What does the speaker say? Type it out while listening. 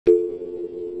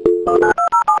Hello?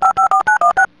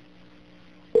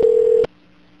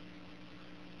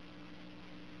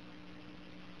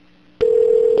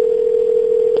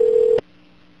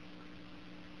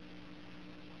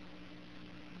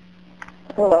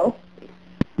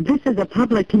 This is a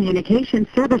public communication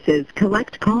services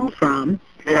collect call from...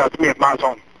 Yeah, it's me at my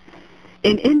zone.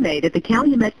 An inmate at the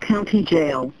Calumet County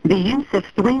Jail. The use of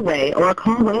three-way or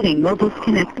call waiting will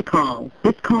disconnect the call.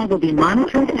 This call will be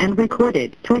monitored and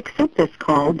recorded. To accept this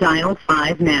call, dial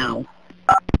 5 now.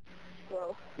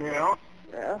 Hello? Yeah?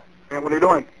 Yeah? Yeah, what are you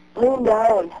doing? Laying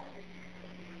down.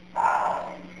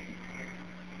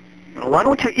 Why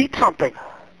don't you eat something?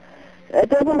 That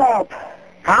doesn't help.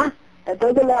 Huh? That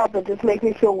doesn't help. It just makes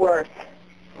me feel worse.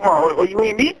 Well, you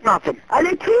ain't eat nothing. I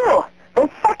did too.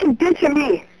 Don't fucking bitch at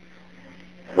me.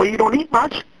 Well, you don't eat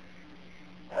much.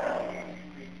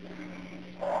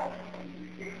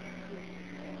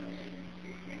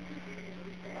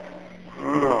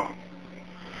 Oh.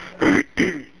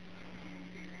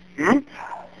 Hmm?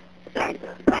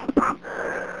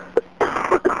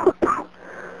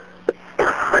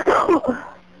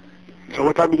 So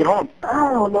what time you get home?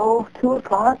 I don't know. 2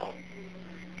 o'clock?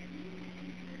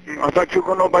 I thought you were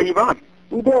going over by Yvonne.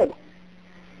 You did.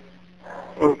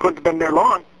 Well, it couldn't have been there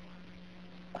long.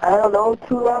 I don't know.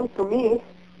 Too long for me.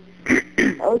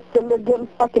 I was sitting there getting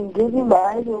fucking dizzy. My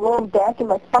eyes were rolling back in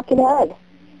my fucking head.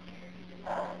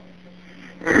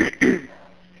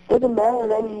 Doesn't matter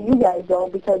to any of you guys, though,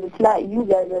 because it's not you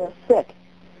guys that are sick.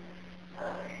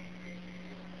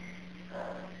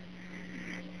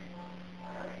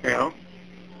 Yeah?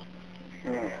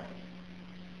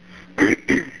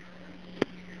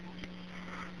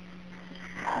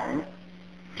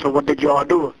 So what did you all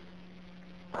do?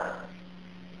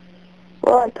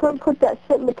 Well, I couldn't put that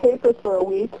shit in the paper for a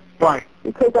week. Why?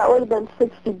 Because that would have been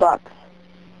 $60.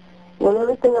 With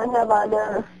everything I have on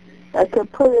there, I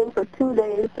could put it in for 2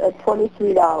 days at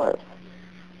 $23.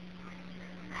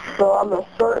 So I'm going to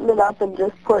shorten it up and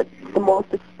just put the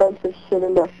most expensive shit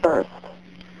in there first.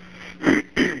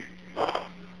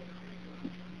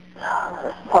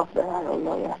 That's tough there, I don't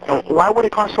know yet. So why would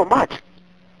it cost so much?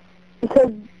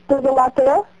 Because there's a lot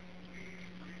there.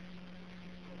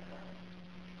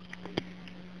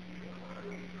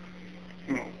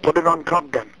 Put it on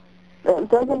Cub then. It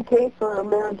doesn't pay for a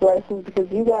marriage license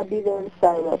because you got to be there to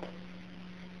sign it.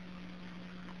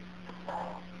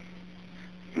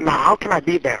 Now, how can I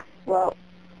be there? Well,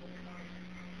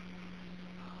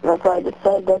 that's why I just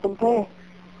said it doesn't pay.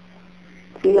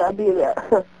 So you got to be there.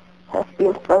 Has to be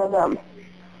in front of them.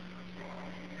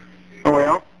 Oh,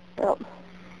 yeah? Yep.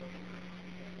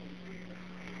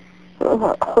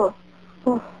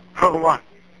 Oh, what?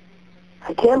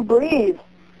 I can't breathe.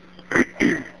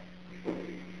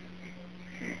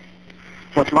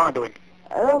 What's Ma doing?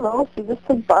 I don't know. She just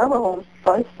took Barbara home.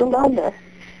 Probably still down there.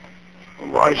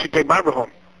 Why should she take Barbara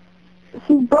home?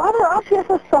 She brought her up here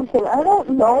for something. I don't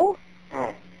know.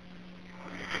 Oh.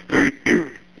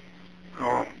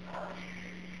 Oh.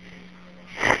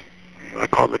 I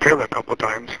called the trailer a couple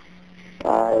times.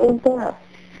 I ain't there.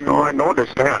 No, I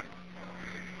noticed that.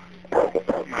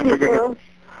 I figured it...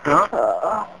 Huh?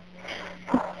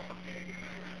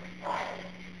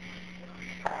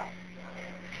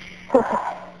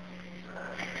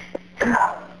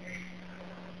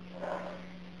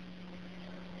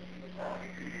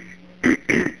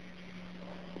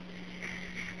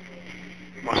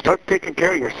 Well, start taking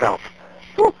care of yourself.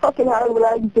 So fucking hard when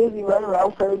I'm busy running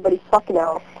around for everybody fucking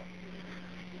else.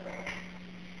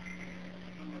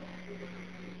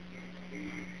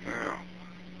 Yeah.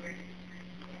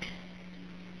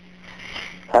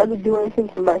 Hard to do anything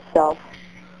for myself.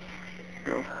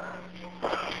 Yeah.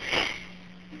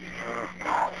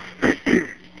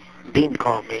 Dean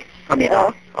called me. I mean,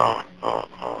 the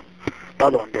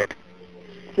other one did.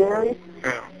 Jerry?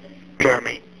 Yeah.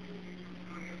 Jeremy.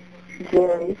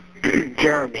 Jerry.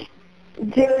 Jeremy.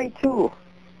 Jerry, too.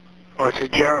 Oh, it says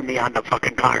Jeremy on the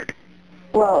fucking card.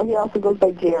 Well, he also goes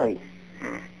by Jerry.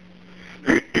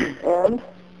 And?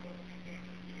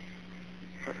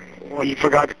 Well, he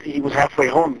forgot he was halfway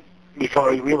home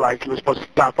before he realized he was supposed to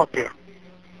stop up here.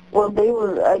 Well, they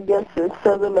were, I guess it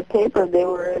says in the paper, they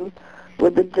were in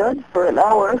with the judge for an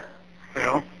hour.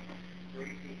 Yeah.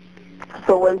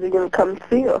 So when's he going to come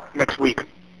see you? Next week.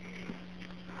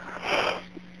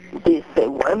 Do you say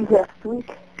when's next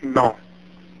week? No.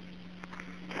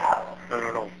 I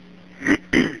don't know.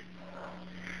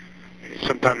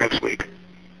 Sometime next week.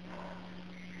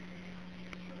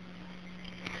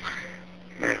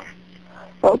 Yeah.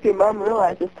 I hope your mom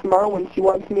realizes tomorrow when she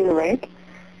wants me to rake.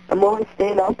 I'm only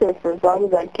staying out there for as long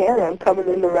as I can. I'm coming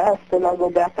in to rest, and I'll go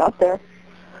back out there.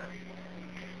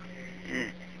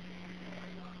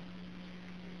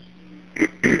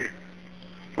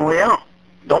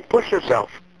 push yourself.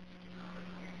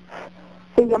 I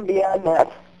think I'm beyond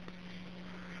that.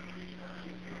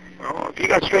 Well, if you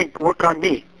got strength, work on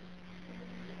me.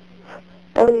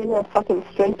 I don't even have fucking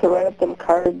strength to write up them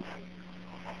cards.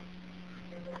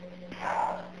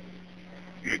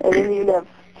 I don't even have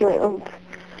strength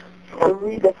to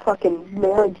read the fucking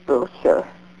marriage brochure.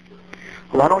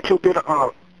 Why don't you get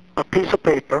a piece of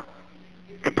paper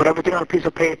and put everything on a piece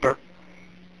of paper,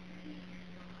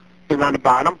 and on the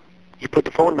bottom you put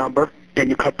the phone number, then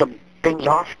you cut the things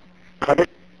off, cut it,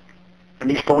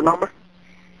 and each phone number.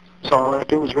 So all I have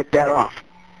to do is rip that off.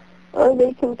 Or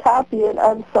they can copy it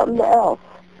on something else.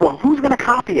 Well, who's going to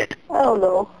copy it? I don't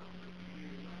know.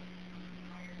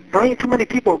 There ain't too many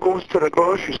people who goes to the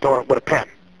grocery store with a pen.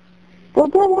 Well,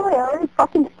 don't worry, I already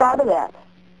fucking thought of that.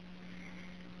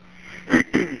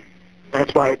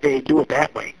 That's why they do it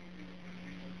that way.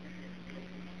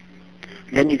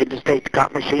 And then you can just take the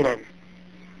copy machine and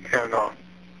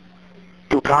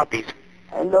do copies.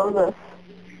 I know this.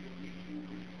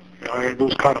 All you do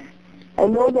is cut them. I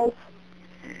know this.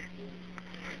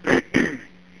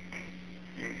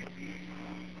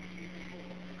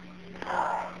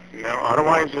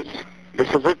 Otherwise, this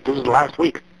is it. This is last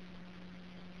week.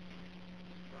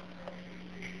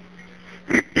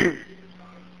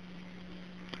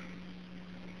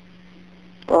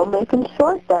 Well, make them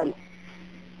short then.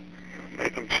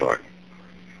 Make them short.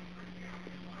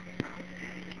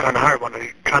 Kind of hard when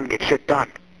they're trying to get shit done.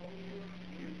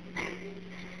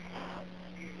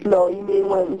 No, you mean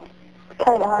when it's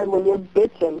kind of hard when you're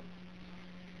bitching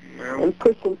and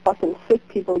pushing fucking sick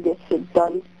people to get shit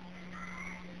done.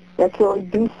 That can only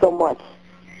do so much.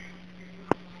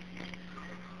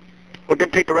 Well,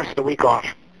 then take the rest of the week off.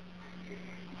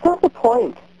 It's not the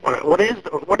point. What is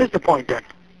the point then?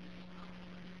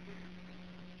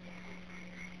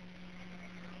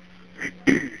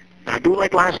 I do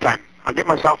like last time. I'll get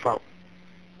myself out.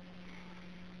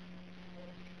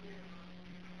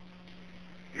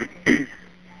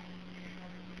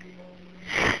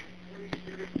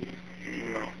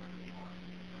 No.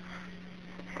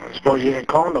 I suppose you didn't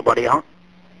call nobody, huh?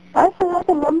 I forgot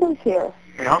the numbers here.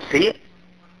 Yeah, I'll see it.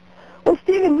 Well,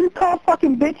 Steven, you call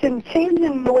fucking bitching,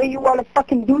 changing the way you want to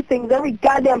fucking do things every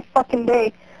goddamn fucking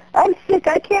day. I'm sick.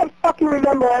 I can't fucking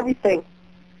remember everything.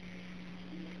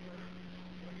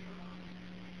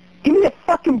 Give me a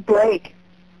fucking break.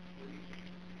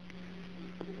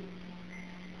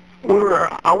 We were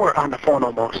an hour on the phone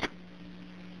almost.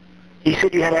 You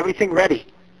said you had everything ready.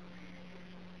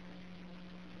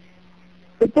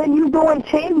 But then you go and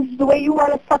change the way you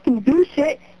want to fucking do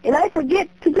shit, and I forget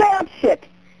to grab shit.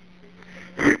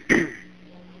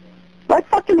 My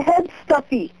fucking head's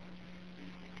stuffy.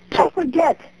 I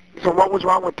forget. So what was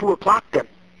wrong with 2 o'clock then,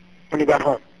 when you got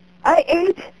home? I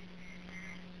ate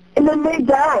and then laid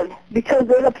down because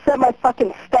it upset my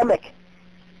fucking stomach.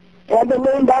 And I've been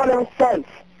laying down ever since.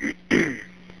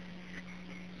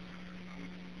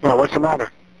 Well, what's the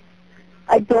matter?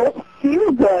 I don't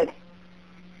feel good.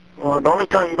 Well, the only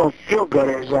time you don't feel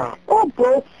good is, Oh,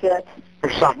 bullshit.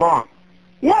 there's something wrong.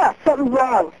 Yeah, something's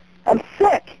wrong. I'm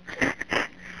sick.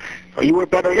 Well, you were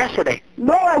better yesterday.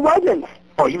 No, I wasn't.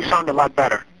 Oh, you sound a lot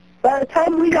better. By the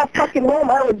time we got fucking home,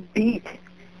 I was beat.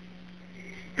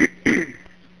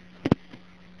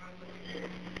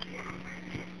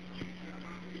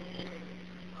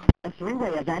 A three-way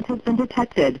event has been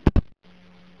detected.